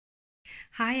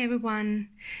Hi everyone,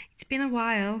 it's been a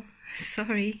while.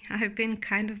 Sorry, I've been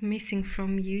kind of missing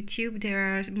from YouTube.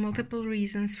 There are multiple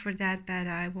reasons for that, but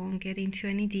I won't get into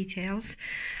any details.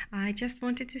 I just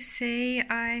wanted to say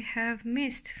I have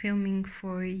missed filming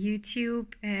for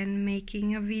YouTube and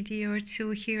making a video or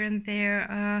two here and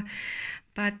there.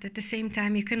 But at the same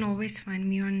time, you can always find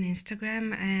me on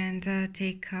Instagram and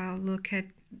take a look at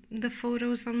the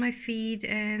photos on my feed,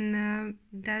 and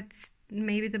that's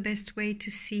maybe the best way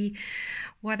to see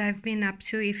what I've been up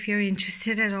to if you're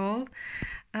interested at all.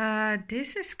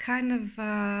 This is kind of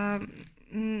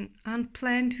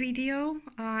unplanned video.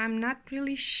 I'm not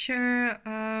really sure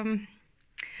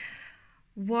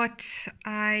what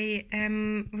I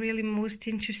am really most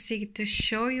interested to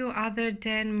show you other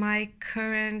than my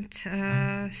current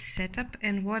setup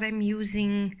and what I'm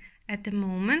using at the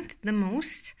moment the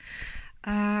most.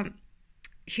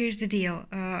 Here's the deal.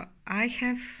 I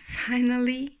have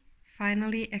finally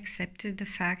accepted the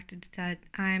fact that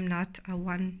I am not a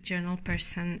one journal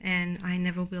person, and I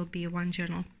never will be a one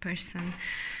journal person.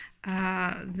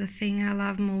 The thing I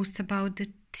love most about the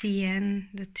TN,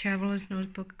 the Traveler's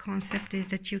Notebook concept, is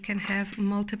that you can have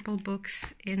multiple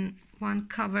books in one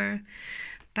cover,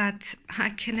 but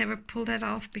I can never pull that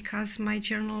off because my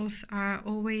journals are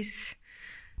always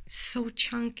so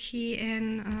chunky,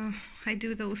 and I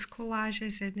do those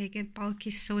collages and they get bulky,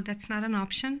 so that's not an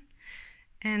option.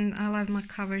 And I love my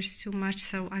covers too much,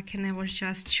 so I can never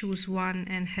just choose one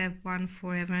and have one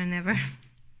forever and ever.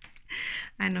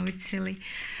 I know it's silly,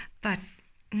 but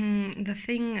the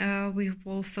thing we've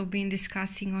also been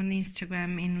discussing on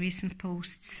Instagram in recent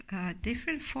posts,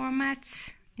 different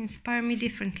formats inspire me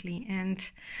differently, and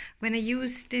when I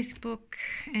use this book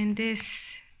and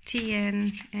this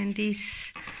TN and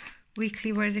this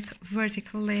weekly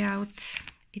vertical layout,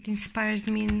 it inspires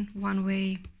me in one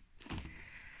way.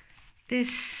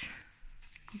 This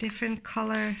different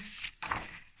color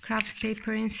craft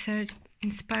paper insert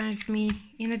inspires me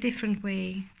in a different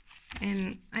way,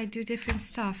 and I do different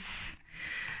stuff.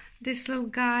 This little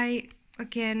guy,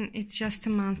 again, it's just a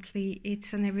monthly,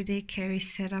 it's an everyday carry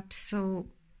setup, so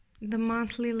the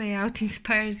monthly layout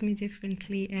inspires me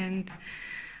differently, and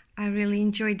I really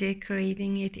enjoy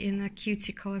decorating it in a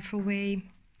cutesy, colorful way.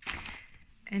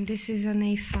 And this is an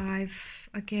A5,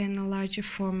 again, a larger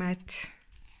format.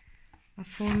 A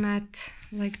format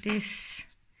like this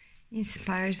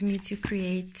inspires me to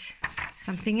create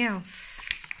something else.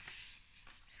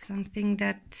 Something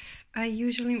that I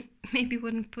usually maybe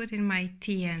wouldn't put in my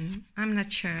TN. I'm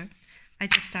not sure. I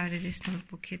just started this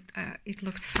notebook. It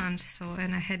looked fun,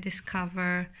 and I had this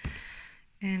cover,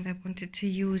 and I wanted to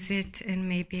use it and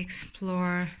maybe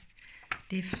explore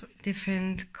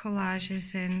different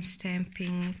collages and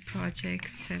stamping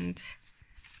projects, and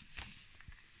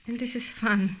this is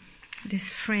fun.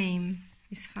 This frame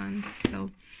is fun.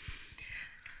 So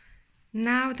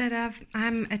now that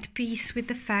I'm at peace with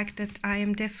the fact that I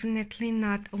am definitely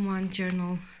not a one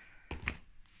journal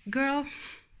girl,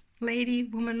 lady,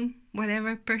 woman,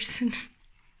 whatever person,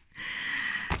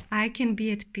 I can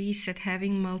be at peace at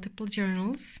having multiple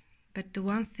journals. But the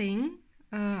one thing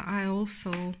I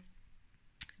also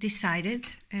decided,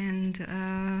 and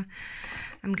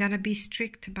I'm gonna be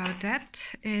strict about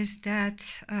that, is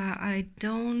that I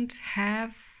don't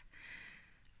have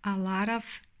a lot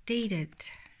of dated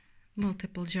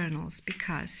multiple journals,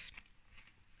 because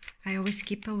I always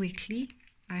keep a weekly.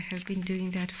 I have been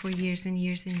doing that for years and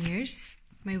years and years.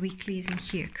 My weekly is in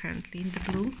here currently, in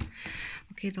the blue.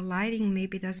 Okay, the lighting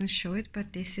maybe doesn't show it,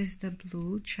 but this is the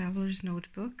blue Traveler's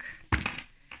Notebook.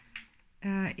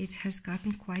 It has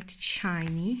gotten quite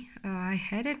shiny. I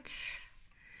had it,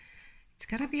 it's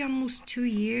gotta be almost 2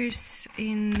 years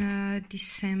in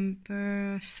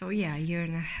December, so yeah, a year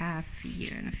and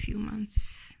a few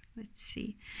months. Let's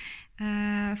see.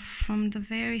 From the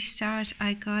very start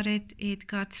I got it, it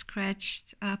got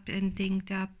scratched up and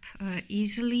dinged up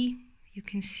easily. You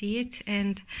can see it,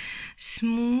 and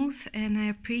smooth, and I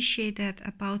appreciate that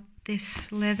about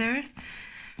this leather.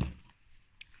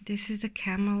 This is a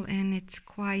camel, and it's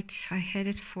quite, I had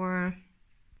it for,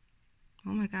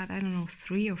 oh my god, I don't know,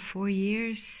 3 or 4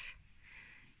 years,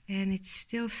 and it's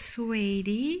still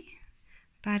suede-y,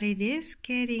 but it is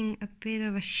getting a bit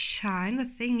of a shine. The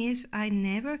thing is, I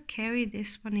never carry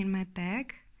this one in my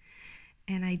bag,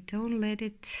 and I don't let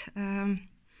it,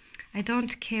 I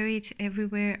don't carry it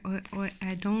everywhere, or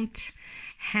I don't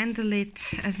handle it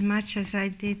as much as I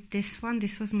did this one.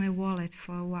 This was my wallet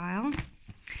for a while,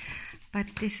 but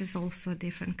this is also a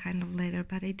different kind of leather,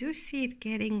 but I do see it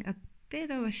getting a bit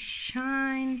of a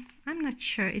shine. I'm not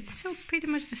sure. It's still pretty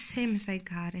much the same as I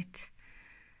got it.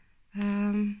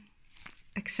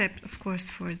 Except, of course,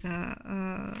 for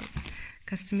the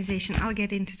customization. I'll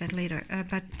get into that later.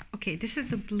 But okay, this is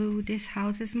the blue. This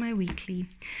houses my weekly.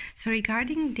 So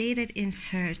regarding dated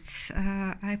inserts,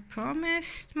 I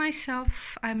promised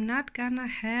myself I'm not gonna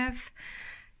have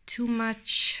too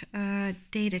much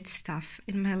dated stuff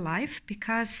in my life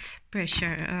because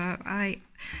pressure.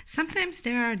 Sometimes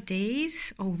there are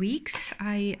days or weeks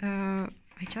I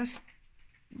just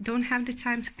don't have the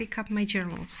time to pick up my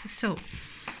journals. So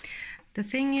the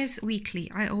thing is,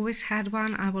 weekly. I always had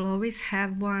one. I will always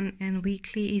have one, and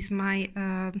weekly is my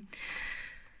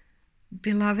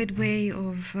beloved way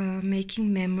of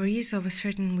making memories of a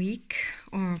certain week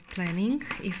or planning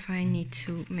if I need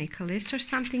to make a list or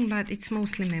something, but it's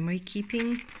mostly memory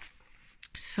keeping.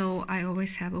 So I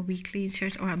always have a weekly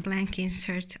insert or a blank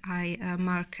insert I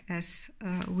mark as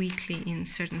weekly in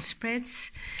certain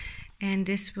spreads, and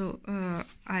this will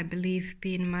I believe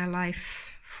be in my life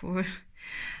for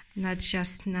not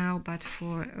just now but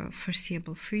for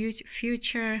foreseeable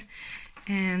future.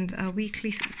 And a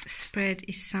weekly spread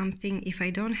is something, if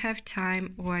I don't have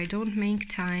time or I don't make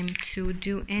time to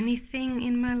do anything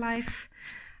in my life,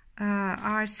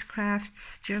 arts,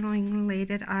 crafts, journaling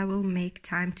related, I will make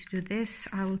time to do this.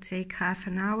 I will take half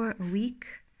an hour a week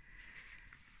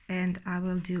and I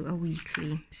will do a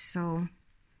weekly. So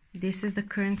this is the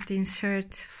current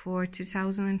insert for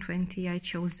 2020. I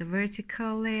chose the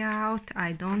vertical layout.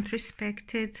 I don't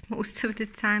respect it most of the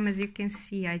time, as you can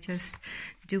see. I just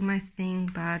do my thing,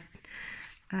 but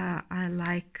I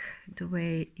like the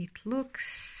way it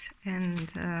looks,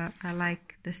 and I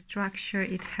like the structure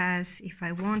it has. If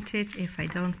I want it, if I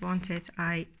don't want it,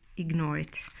 I ignore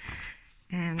it,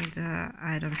 and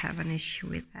I don't have an issue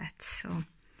with that.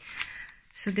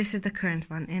 So this is the current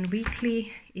one, and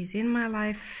weekly is in my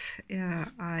life.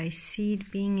 I see it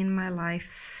being in my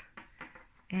life,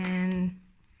 and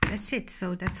that's it.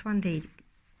 So that's one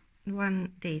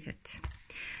dated.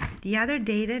 The other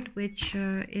dated, which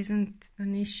isn't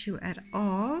an issue at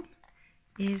all,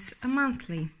 is a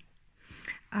monthly.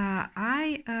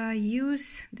 I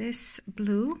use this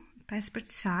blue passport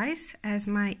size as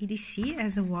my EDC,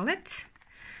 as a wallet.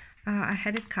 I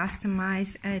had it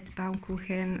customized at Baum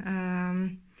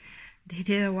Kuchen. They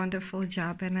did a wonderful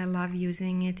job and I love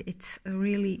using it. It's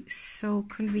really so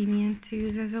convenient to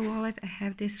use as a wallet. I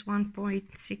have this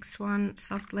 1.61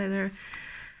 soft leather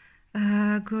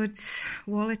goods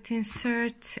wallet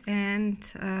insert, and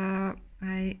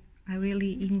I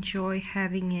really enjoy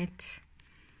having it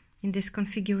in this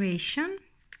configuration.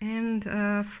 And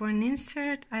for an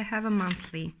insert, I have a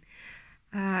monthly.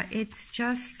 It's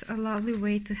just a lovely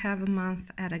way to have a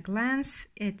month at a glance.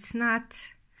 It's not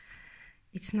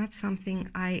something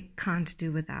I can't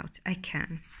do without. I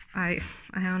can. I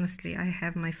honestly, I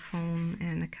have my phone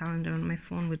and a calendar on my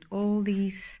phone with all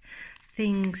these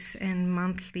things and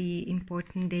monthly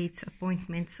important dates,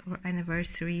 appointments or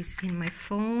anniversaries in my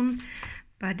phone.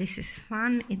 But this is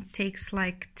fun. It takes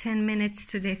like 10 minutes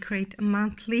to decorate a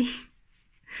monthly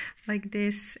like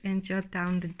this and jot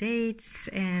down the dates,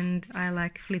 and I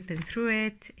like flipping through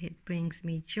it. It brings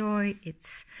me joy.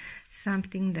 It's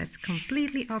something that's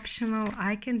completely optional.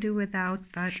 I can do without,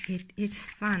 but it is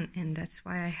fun, and that's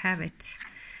why I have it.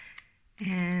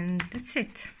 And that's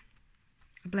it.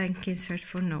 A blank insert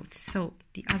for notes. So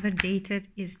the other dated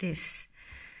is this.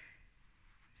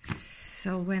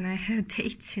 So when I have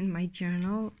dates in my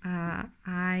journal,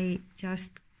 I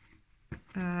just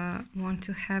want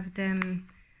to have them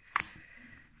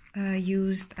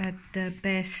used at the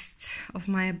best of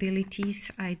my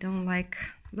abilities. I don't like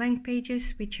blank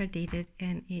pages which are dated,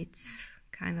 and it's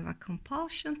kind of a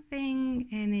compulsion thing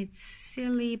and it's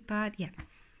silly, but yeah.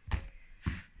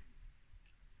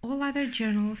 All other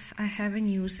journals I have in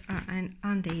use are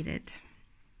undated.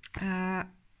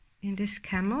 In this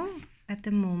camel at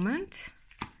the moment,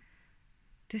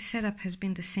 this setup has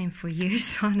been the same for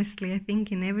years, honestly. I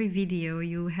think in every video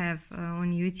you have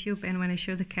on YouTube, and when I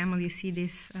show the camel, you see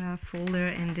this folder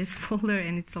and this folder,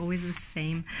 and it's always the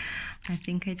same. I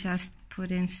think I just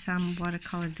put in some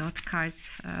watercolor dot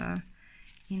cards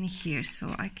in here,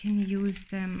 so I can use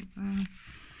them.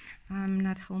 I'm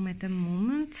not home at the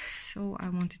moment, so I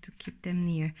wanted to keep them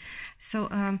near. So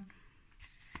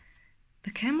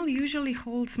the camel usually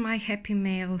holds my Happy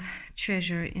Mail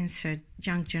treasure insert,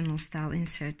 junk journal style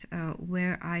insert,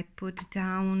 where I put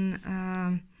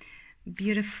down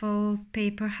beautiful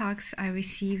paper hugs I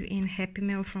receive in Happy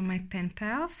Mail from my pen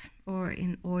pals, or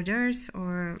in orders,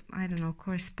 or I don't know,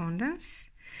 correspondence.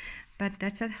 But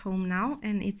that's at home now,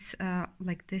 and it's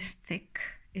like this thick.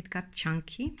 It got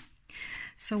chunky.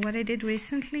 So what I did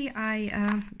recently,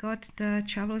 I got the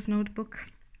Traveler's Notebook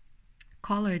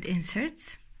colored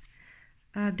inserts.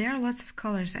 There are lots of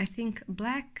colors. I think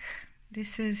black,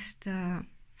 This is the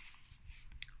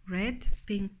red,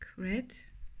 pink red,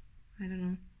 I don't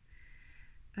know.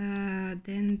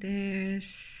 Then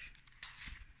there's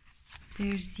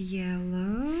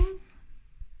yellow.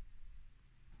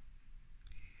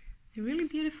 They're really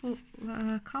beautiful,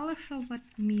 colorful but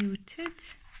muted.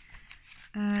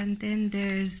 And then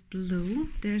there's blue.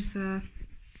 There's a,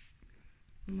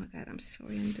 oh my god, I'm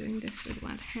sorry, I'm doing this with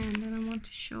one hand and I want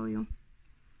to show you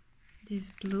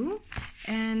this blue.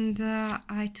 And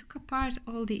I took apart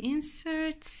all the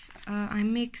inserts. I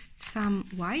mixed some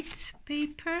white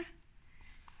paper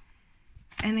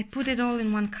and I put it all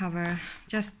in one cover.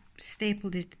 Just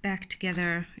stapled it back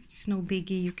together. It's no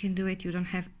biggie, you can do it. You don't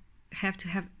have to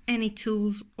have any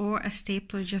tools or a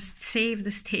stapler. Just save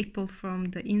the staple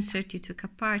from the insert you took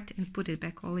apart and put it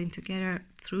back all in together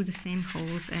through the same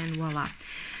holes, and voila.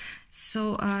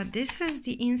 So this is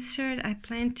the insert I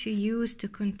plan to use to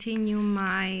continue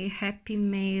my Happy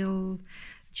Mail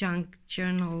junk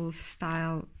journal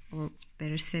style, or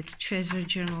better said treasure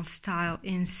journal style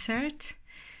insert,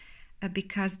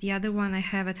 because the other one I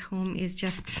have at home is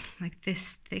just like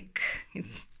this thick. It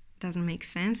doesn't make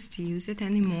sense to use it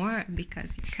anymore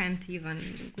because you can't even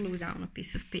glue down a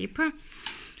piece of paper.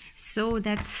 So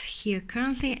that's here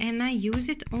currently, and I use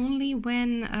it only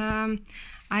when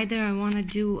either I want to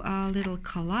do a little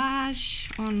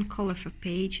collage on colorful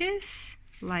pages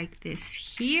like this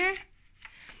here.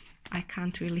 I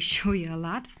can't really show you a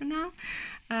lot for now.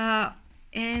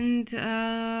 And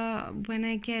when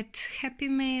I get Happy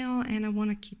Mail and I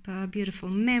want to keep a beautiful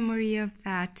memory of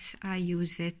that, I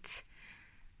use it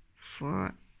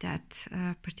for that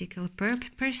particular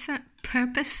purpose.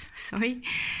 Sorry.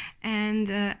 And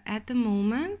at the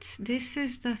moment, this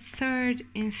is the third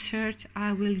insert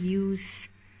I will use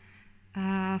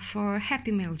for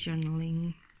Happy Mail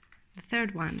journaling. The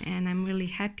third one, and I'm really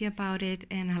happy about it,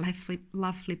 and I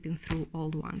love flipping through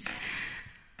old ones.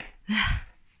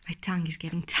 My tongue is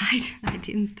getting tight. I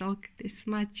didn't talk this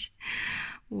much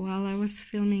while I was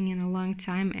filming in a long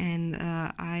time, and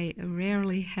I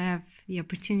rarely have the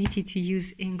opportunity to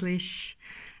use English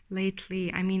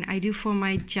lately. I mean, I do for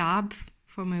my job,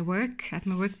 for my work, at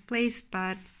my workplace,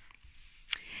 but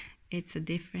it's a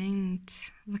different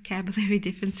vocabulary,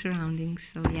 different surroundings.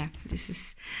 So yeah,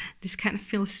 this kind of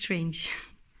feels strange.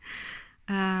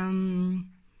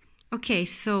 Okay,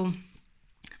 so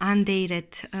undated.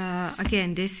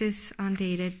 Again, this is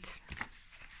undated.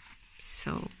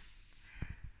 So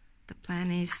the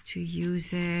plan is to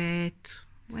use it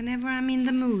whenever I'm in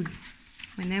the mood,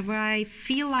 whenever I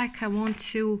feel like I want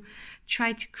to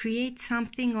try to create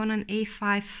something on an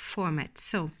A5 format.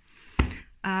 So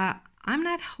I'm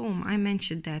not home. I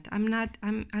mentioned that I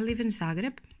live in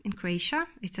Zagreb in Croatia.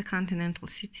 It's a continental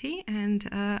city, and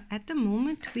at the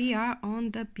moment we are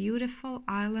on the beautiful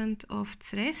island of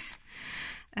Cres.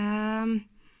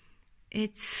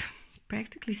 It's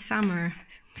practically summer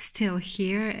still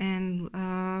here, and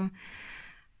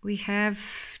we have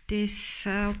this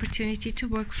opportunity to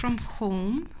work from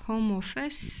home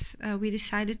office. We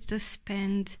decided to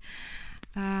spend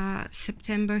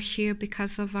September here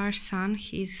because of our son.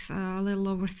 He's a little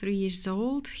over 3 years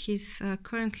old. He's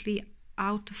currently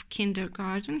out of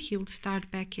kindergarten. He will start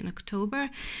back in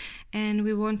October, and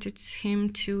we wanted him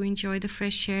to enjoy the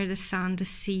fresh air, the sun, the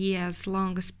sea as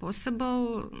long as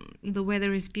possible. The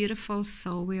weather is beautiful,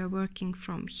 so we are working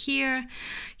from here.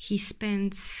 He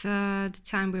spends the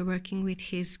time we're working with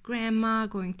his grandma,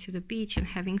 going to the beach and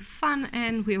having fun,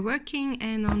 and we're working,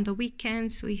 and on the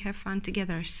weekends we have fun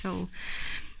together. So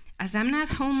as I'm not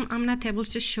home, I'm not able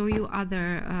to show you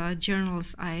other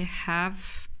journals I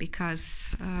have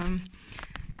because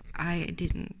I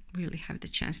didn't really have the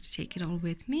chance to take it all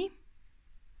with me.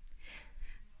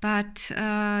 But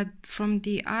from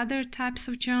the other types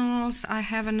of journals, I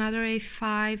have another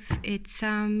A5. It's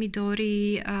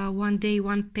Midori, one day,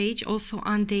 one page, also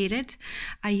undated.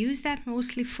 I use that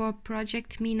mostly for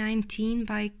Project Me 19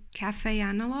 by Cafe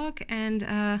Analog and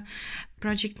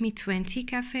Project Me 20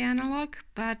 Cafe Analog,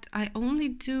 but I only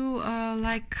do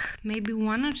like maybe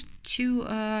 1 or 2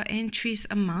 entries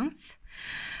a month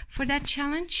for that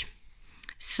challenge.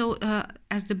 So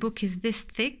as the book is this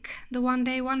thick, the one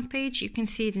day, one page, you can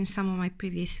see it in some of my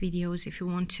previous videos if you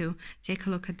want to take a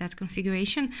look at that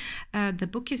configuration. The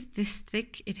book is this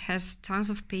thick, it has tons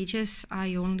of pages.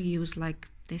 I only use like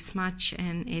this much,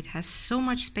 and it has so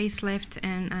much space left,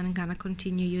 and I'm gonna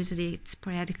continue using it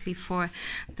sporadically for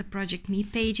the Project Me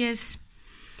pages.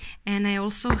 And I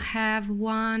also have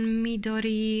one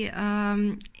Midori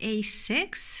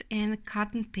A6 in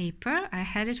cotton paper. I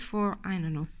had it for, I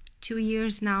don't know, 2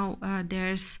 years now.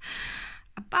 There's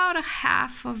about a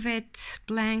half of it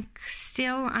blank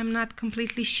still. I'm not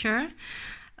completely sure.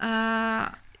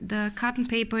 The cotton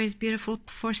paper is beautiful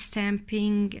for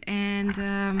stamping, and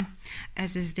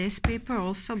as is this paper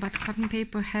also, but cotton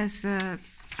paper has,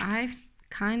 I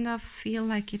kind of feel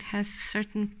like it has a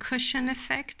certain cushion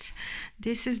effect.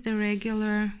 This is the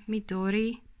regular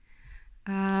Midori.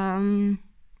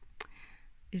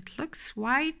 It looks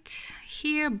white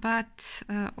here, but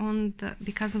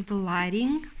because of the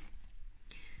lighting.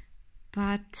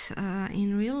 But in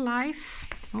real life,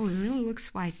 oh, it really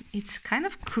looks white. It's kind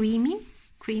of creamy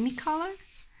color.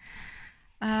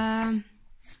 And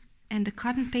the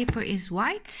cotton paper is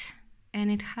white,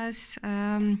 and it has,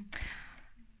 I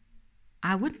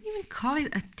wouldn't even call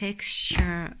it a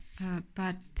texture,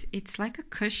 but it's like a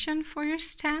cushion for your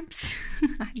stamps.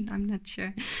 I'm not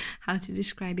sure how to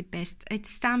describe it best. It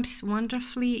stamps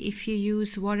wonderfully if you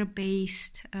use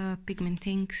water-based pigment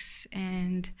inks,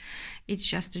 and it's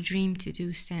just a dream to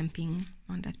do stamping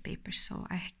on that paper. So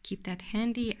I keep that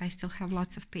handy. I still have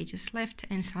lots of pages left,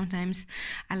 and sometimes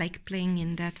I like playing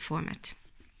in that format.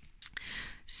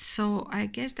 So I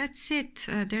guess that's it.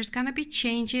 There's gonna be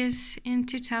changes in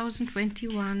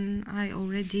 2021. I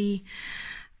already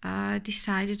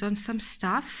decided on some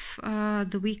stuff.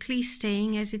 The weekly is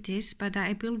staying as it is, but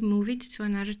I will move it to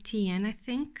another TN, I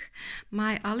think.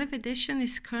 My olive edition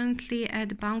is currently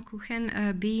at Baum Kuchen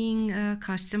being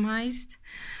customized.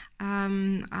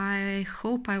 I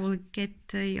hope I will get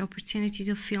the opportunity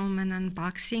to film an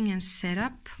unboxing and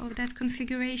setup of that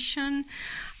configuration.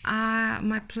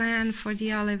 My plan for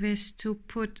the olive is to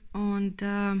put on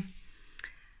the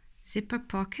zipper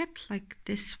pocket like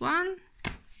this one,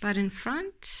 but in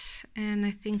front, and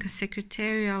I think a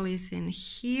secretarial is in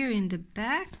here in the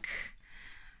back.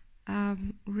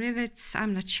 Rivets,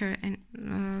 I'm not sure, and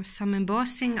some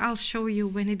embossing I'll show you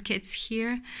when it gets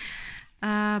here.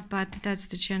 But that's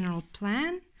the general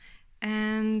plan,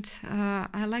 and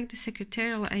I like the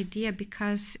secretarial idea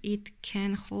because it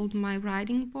can hold my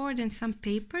writing board and some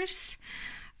papers.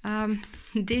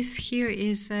 This here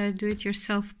is a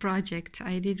do-it-yourself project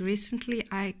I did recently.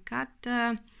 I got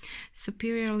the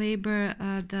Superior Labor,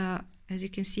 as you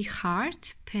can see,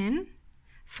 heart pen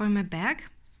for my bag,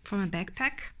 for my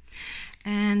backpack,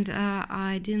 and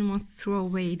I didn't want to throw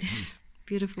away this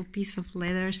beautiful piece of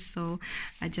leather, so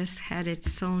I just had it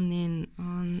sewn in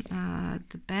on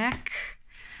the back.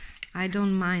 I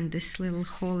don't mind this little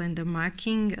hole in the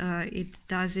marking. It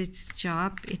does its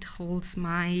job. It holds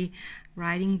my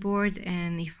writing board,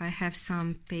 and if I have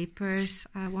some papers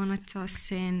I want to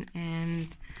toss in, and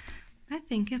I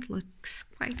think it looks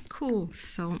quite cool.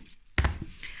 So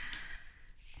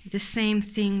the same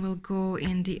thing will go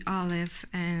in the olive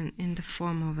and in the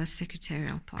form of a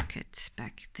secretarial pocket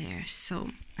back there. So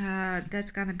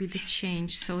that's gonna be the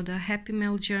change. So the Happy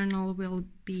Mail journal will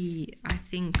be, I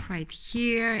think, right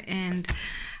here, and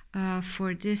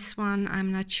for this one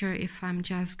I'm not sure if I'm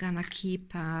just gonna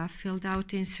keep filled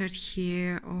out insert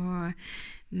here or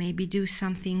maybe do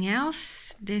something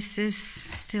else. This is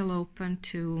still open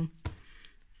to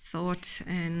thought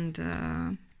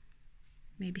and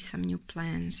maybe some new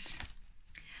plans.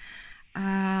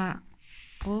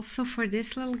 Also for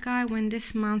this little guy, when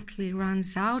this monthly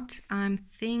runs out, I'm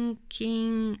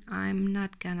thinking I'm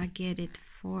not gonna get it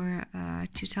for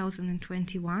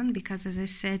 2021 because, as I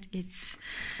said,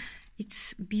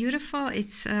 it's beautiful,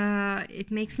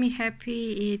 it makes me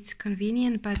happy, it's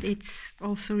convenient, but it's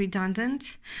also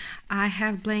redundant. I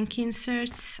have blank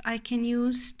inserts I can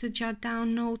use to jot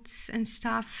down notes and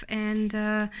stuff, and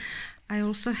I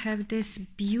also have this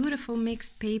beautiful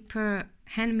mixed paper,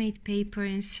 handmade paper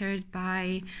insert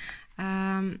by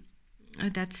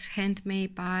that's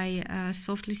handmade by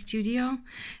Softly Studio,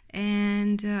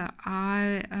 and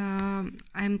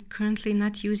I'm currently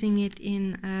not using it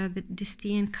in this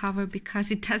TN cover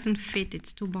because it doesn't fit,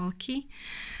 it's too bulky.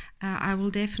 I will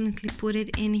definitely put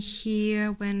it in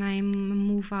here when I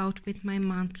move out with my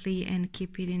monthly and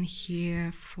keep it in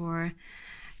here for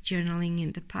journaling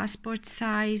in the passport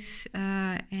size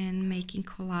and making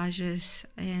collages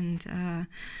and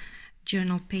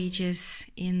journal pages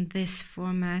in this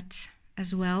format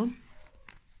as well.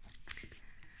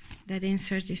 That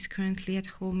insert is currently at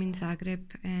home in Zagreb,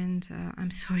 and I'm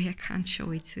sorry I can't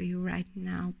show it to you right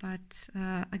now, but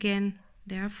again,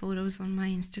 there are photos on my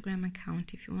Instagram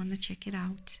account if you want to check it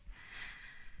out.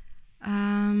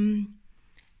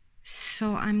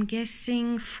 So I'm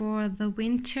guessing for the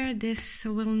winter this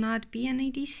will not be an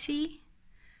EDC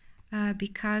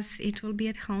because it will be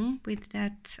at home with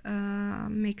that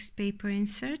mixed paper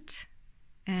insert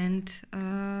and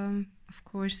of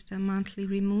course the monthly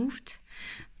removed.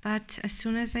 but as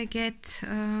soon as I get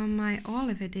my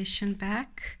olive edition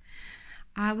back,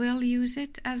 I will use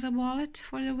it as a wallet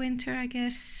for the winter, I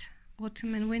guess,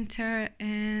 autumn and winter,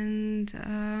 and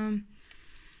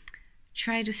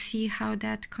try to see how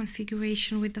that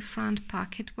configuration with the front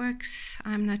pocket works.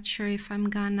 I'm not sure if I'm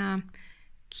gonna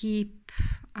keep,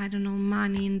 I don't know,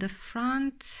 money in the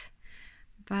front,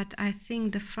 but I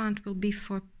think the front will be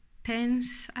for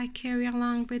pens I carry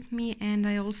along with me, and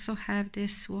I also have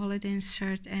this wallet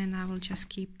insert, and I will just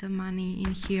keep the money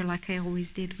in here like I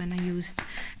always did when I used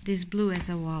this blue as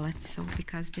a wallet. So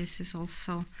because this is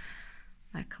also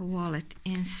like a wallet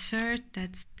insert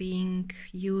that's being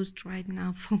used right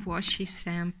now for washi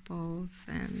samples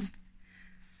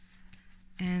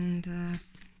and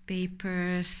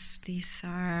papers. These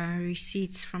are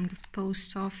receipts from the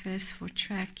post office for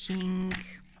tracking.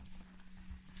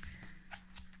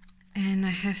 And I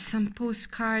have some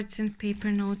postcards and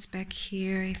paper notes back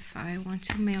here if I want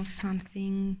to mail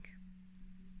something.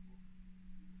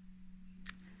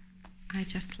 I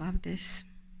just love this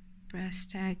brass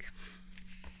tag.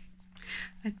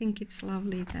 I think it's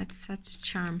lovely. That's such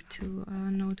charm to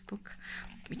a notebook.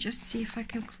 Let me just see if I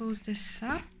can close this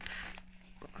up.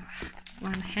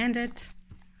 One-handed.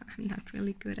 I'm not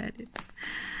really good at it.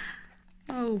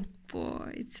 Oh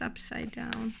boy, it's upside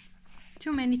down.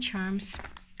 Too many charms.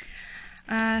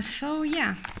 So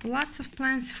yeah, lots of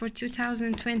plans for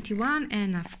 2021,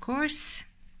 and of course,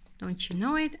 don't you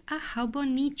know it, a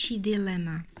Hobonichi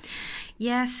dilemma.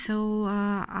 Yeah, so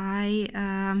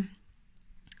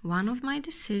one of my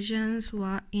decisions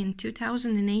was in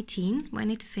 2018 when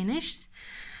it finished.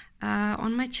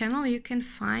 On my channel you can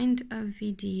find a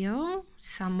video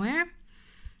somewhere.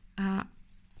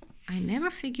 I never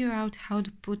figure out how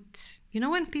to put, you know,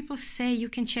 when people say you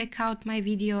can check out my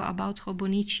video about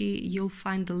Hobonichi, you'll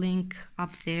find the link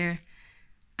up there.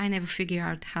 I never figure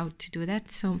out how to do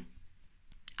that, so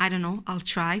I don't know, I'll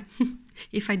try.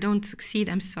 If I don't succeed,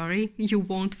 I'm sorry, you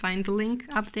won't find the link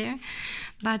up there.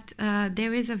 But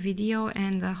there is a video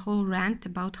and a whole rant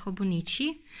about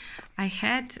Hobonichi. I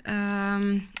had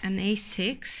an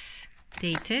A6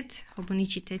 dated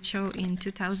Hobonichi Techo in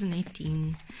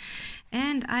 2018.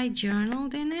 And I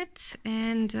journaled in it,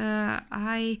 and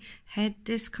I had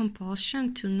this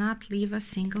compulsion to not leave a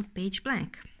single page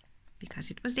blank because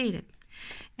it was dated.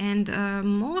 And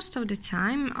most of the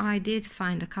time I did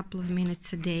find a couple of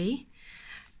minutes a day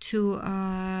to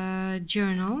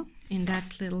journal in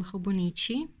that little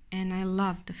Hobonichi, and I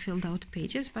loved the filled out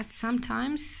pages, but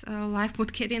sometimes life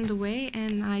would get in the way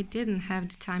and I didn't have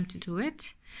the time to do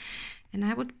it, and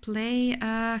I would play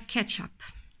catch up.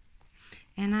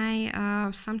 And I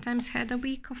sometimes had a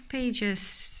week of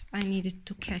pages I needed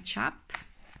to catch up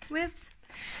with,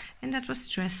 and that was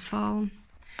stressful.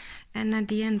 And at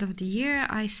the end of the year,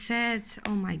 I said,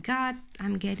 oh my God,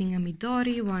 I'm getting a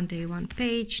Midori, 1 day, 1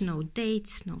 page, no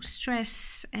dates, no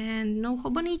stress, and no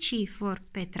Hobonichi for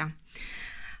Petra.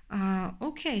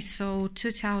 Okay, so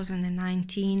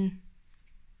 2019,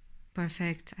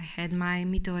 perfect. I had my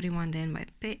Midori 1 day and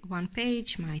 1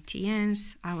 page, my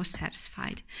TNs, I was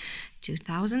satisfied.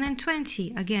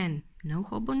 2020, again, no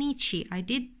Hobonichi. I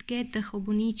did get the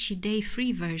Hobonichi day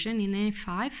free version in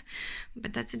A5,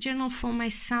 but that's a journal for my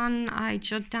son. I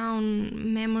jot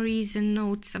down memories and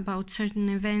notes about certain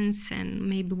events and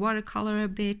maybe watercolor a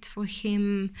bit for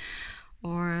him,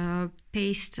 or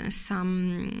paste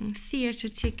some theater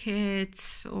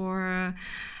tickets or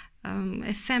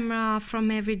ephemera from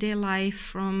everyday life,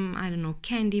 from, I don't know,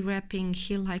 candy wrapping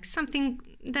he likes, something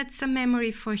that's a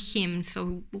memory for him.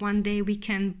 So one day we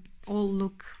can all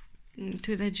look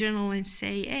to the journal and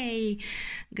say, hey,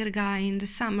 Gerga, in the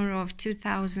summer of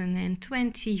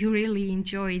 2020 you really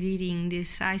enjoyed eating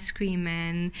this ice cream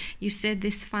and you said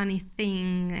this funny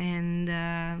thing, and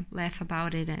laugh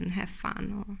about it and have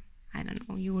fun. Or I don't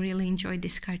know, you really enjoyed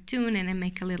this cartoon, and I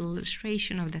make a little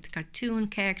illustration of that cartoon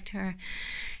character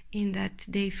in that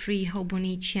day-free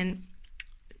Hobonichi, and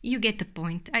you get the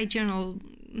point. I journal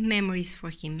memories for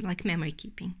him, like memory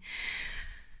keeping.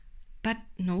 But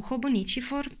no Hobonichi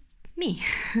for me.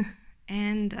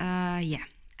 And yeah,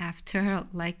 after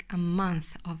like a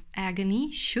month of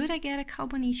agony, should I get a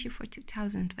Hobonichi for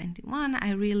 2021?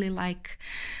 I really like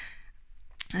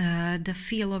the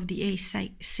feel of the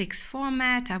A6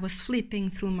 format. I was flipping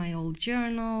through my old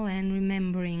journal and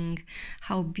remembering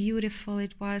how beautiful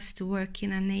it was to work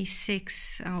in an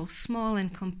A6, how small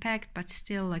and compact, but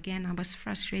still, again, I was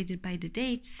frustrated by the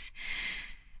dates.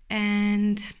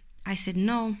 And I said,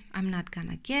 no, I'm not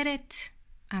gonna get it.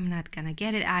 I'm not gonna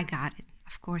get it. I got it.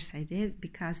 Of course I did,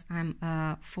 because I'm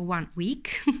for 1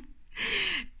 week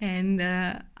And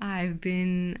I've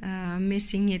been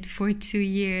missing it for 2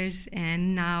 years,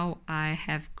 and now I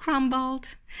have crumbled.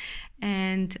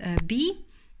 And B,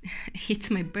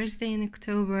 it's my birthday in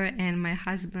October, and my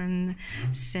husband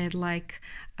said, like,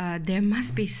 there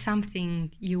must be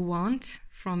something you want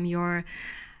from your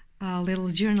little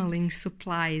journaling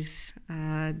supplies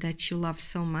that you love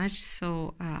so much.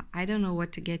 So I don't know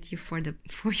what to get you for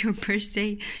your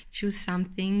birthday. Choose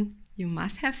something. You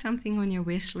must have something on your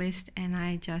wish list. And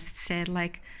I just said,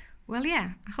 like, well,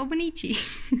 yeah, Hobonichi.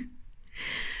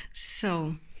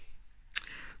 So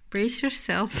brace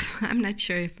yourself. I'm not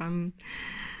sure if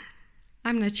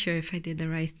I did the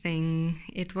right thing.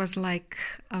 It was like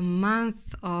a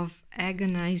month of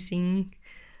agonizing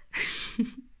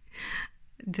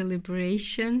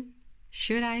deliberation.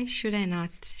 Should I not?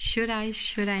 Should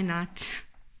I not?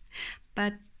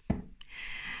 But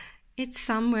it's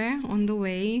somewhere on the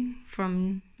way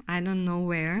from I don't know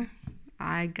where.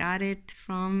 I got it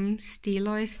from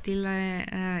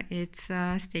StiloeStile. It's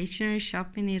a stationery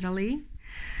shop in Italy.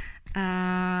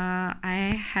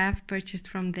 I have purchased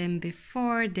from them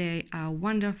before. They are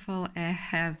wonderful. I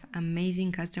have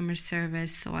amazing customer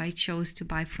service, so I chose to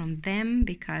buy from them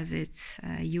because it's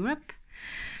Europe,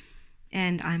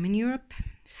 and I'm in Europe,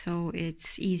 so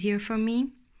it's easier for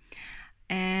me.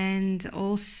 And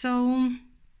also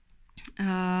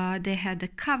they had the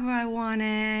cover I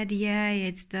wanted. Yeah,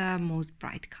 it's the most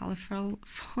bright colorful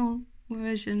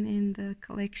version in the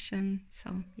collection,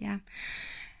 so yeah.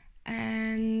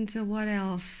 And what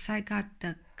else? I got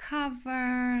the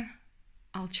cover.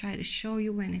 I'll try to show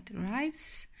you when it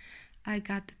arrives. I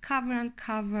got the cover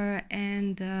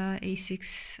and the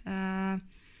A6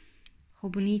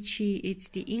 Hobonichi. It's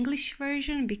the English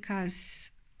version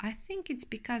because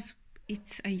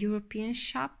it's a European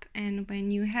shop, and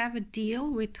when you have a deal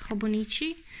with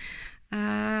Hobonichi,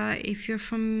 if you're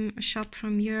from a shop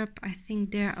from Europe, I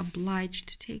think they're obliged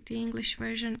to take the English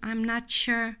version. I'm not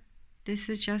sure. This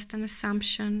is just an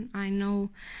assumption. I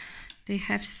know they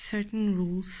have certain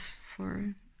rules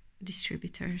for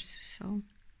distributors, so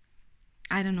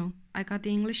I don't know. I got the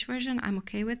English version. I'm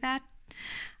okay with that.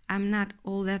 I'm not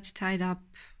all that tied up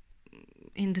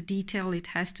in the detail. It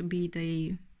has to be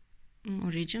the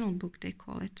original book, they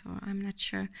call it, or I'm not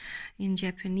sure in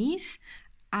Japanese.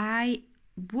 I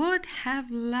would have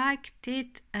liked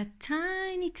it a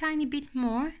tiny bit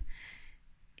more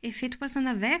if it was an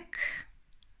avec,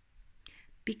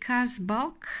 because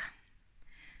bulk.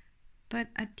 But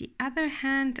at the other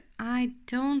hand, I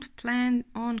don't plan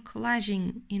on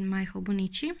collaging in my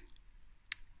Hobonichi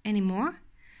anymore.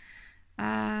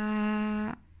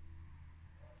 The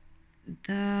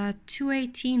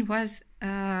 218 was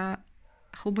a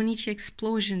Hobonichi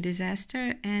explosion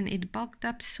disaster, and it bulked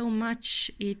up so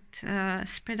much it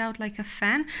spread out like a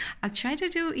fan. I'll try to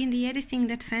do in the editing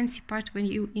that fancy part when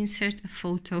you insert a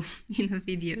photo in a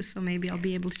video, so maybe I'll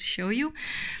be able to show you.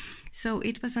 So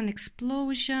it was an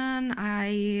explosion.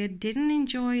 I didn't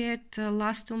enjoy it. The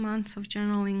last 2 months of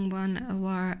journaling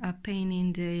were a pain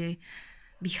in the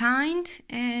behind,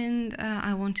 and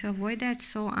I want to avoid that,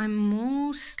 so I'm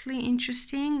mostly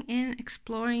interested in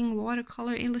exploring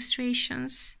watercolor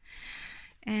illustrations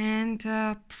and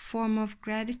form of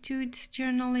gratitude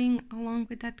journaling along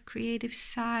with that creative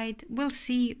side. We'll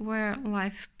see where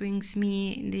life brings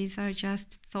me. These are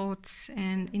just thoughts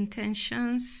and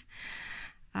intentions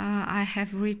I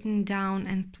have written down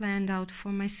and planned out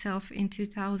for myself in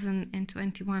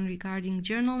 2021 regarding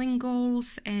journaling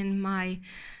goals and my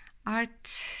art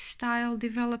style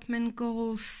development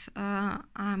goals.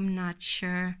 I'm not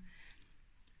sure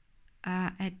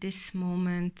at this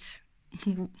moment.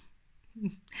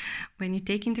 When you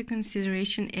take into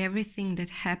consideration everything that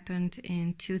happened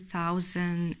in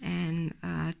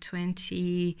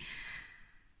 2020,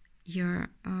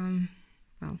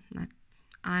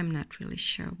 I'm not really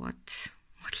sure what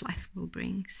life will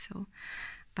bring. So,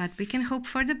 but we can hope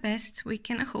for the best. We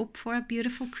can hope for a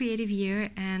beautiful creative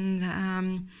year, and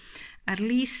at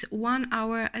least 1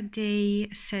 hour a day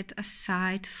set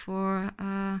aside for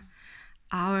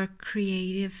our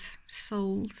creative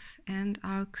souls and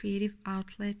our creative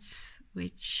outlets,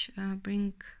 which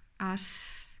bring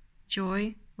us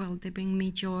joy. Well, they bring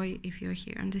me joy. If you're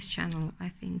here on this channel, I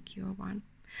think you're one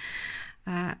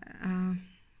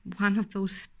of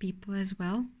those people as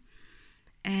well.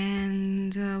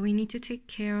 And we need to take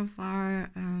care of our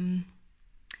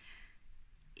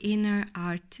inner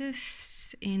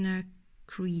artist, inner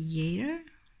creator.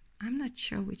 I'm not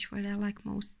sure which word I like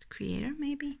most. Creator,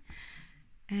 maybe.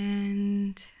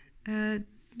 And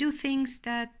do things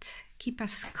that keep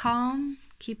us calm,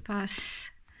 keep us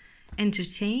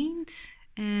entertained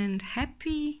and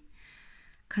happy.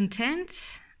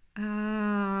 content.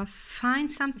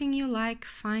 Find something you like,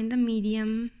 find a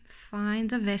medium,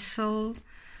 find a vessel,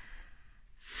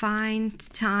 find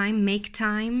time, make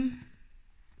time.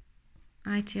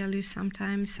 I tell you,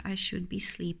 sometimes I should be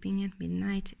sleeping at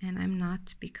midnight and I'm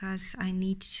not, because I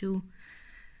need to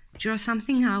draw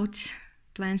something out,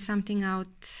 plan something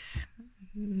out,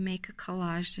 make a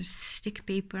collage, just stick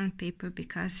paper on paper,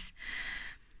 because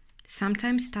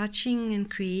sometimes touching and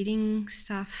creating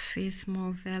stuff is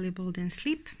more valuable than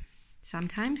sleep.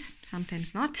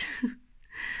 Sometimes not.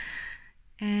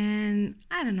 And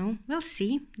I don't know, we'll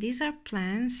see. These are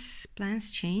plans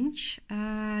change.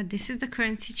 This is the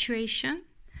current situation.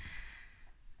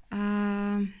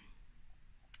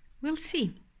 We'll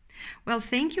see. Well,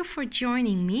 thank you for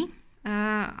joining me.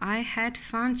 I had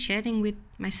fun chatting with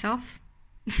myself,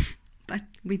 but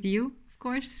with you, of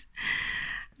course.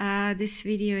 This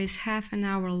video is half an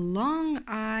hour long.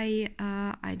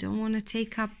 I don't want to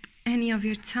take up any of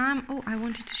your time. Oh, I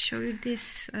wanted to show you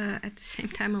this. At the same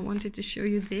time, I wanted to show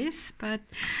you this, but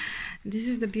this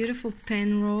is the beautiful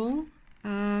pen roll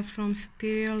from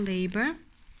Superior Labor.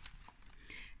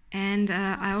 And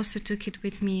I also took it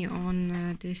with me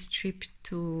on this trip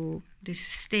to this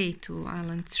stay to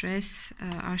Island Tres,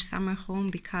 our summer home,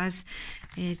 because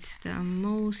it's the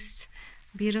most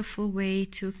beautiful way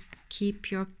to keep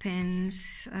your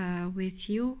pens with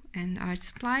you and art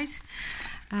supplies.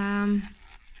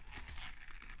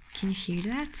 Can you hear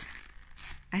that?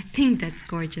 I think that's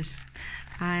gorgeous.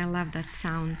 I love that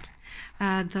sound.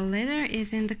 The leather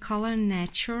is in the color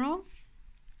Natural.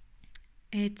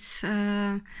 It's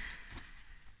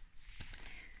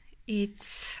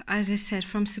as I said,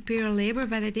 from Superior Labor,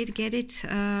 but I did get it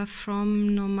from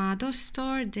Nomado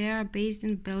store. They are based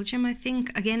in Belgium, I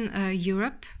think. Again,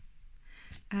 Europe.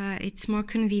 It's more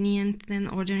convenient than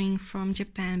ordering from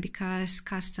Japan, because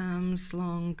customs,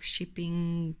 long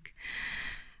shipping,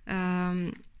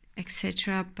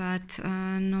 etc. But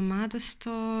Nomado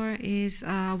store is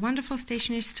a wonderful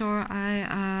stationery store.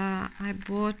 I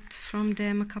bought from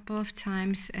them a couple of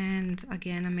times, and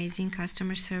again, amazing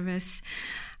customer service.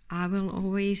 I will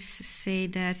always say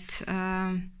that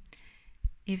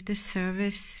if the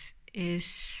service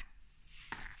is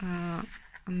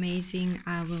amazing,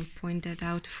 I will point that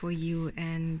out for you,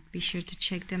 and be sure to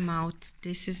check them out.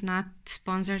 This is not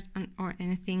sponsored or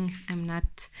anything. I'm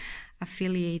not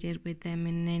affiliated with them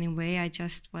in any way. I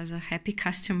just was a happy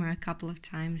customer a couple of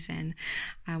times, and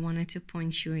I wanted to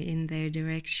point you in their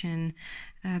direction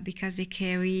because they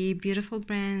carry beautiful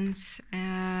brands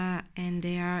and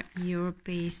they are Europe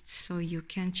based, so you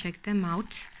can check them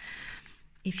out.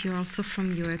 If you're also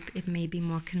from Europe, it may be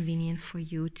more convenient for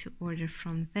you to order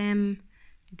from them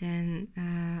than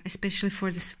especially for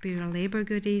the Superior Labor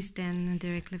goodies, than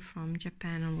directly from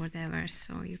Japan or whatever,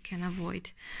 so you can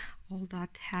avoid all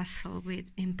that hassle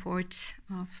with imports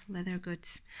of leather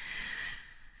goods.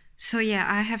 So yeah,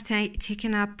 I have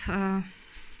taken up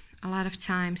a lot of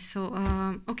time. So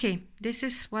okay, this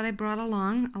is what I brought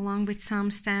along with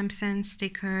some stamps and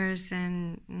stickers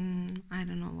and I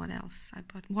don't know what else. I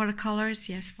bought watercolors,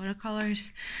 yes,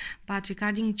 watercolors. But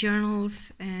regarding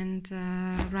journals and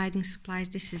writing supplies,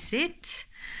 this is it.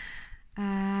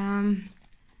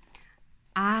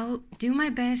 I'll do my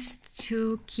best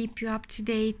to keep you up to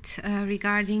date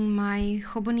regarding my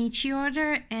Hobonichi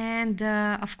order and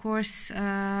of course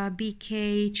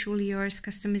BK Truly Yours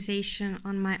customization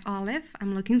on my olive.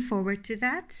 I'm looking forward to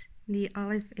that. The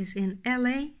olive is in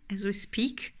LA as we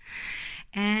speak,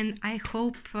 and I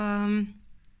hope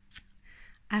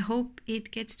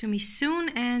it gets to me soon,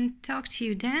 and talk to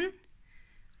you then.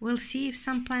 We'll see if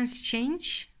some plans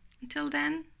change until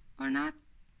then or not.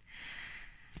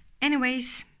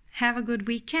 Anyways, have a good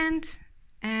weekend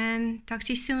and talk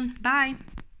to you soon. Bye.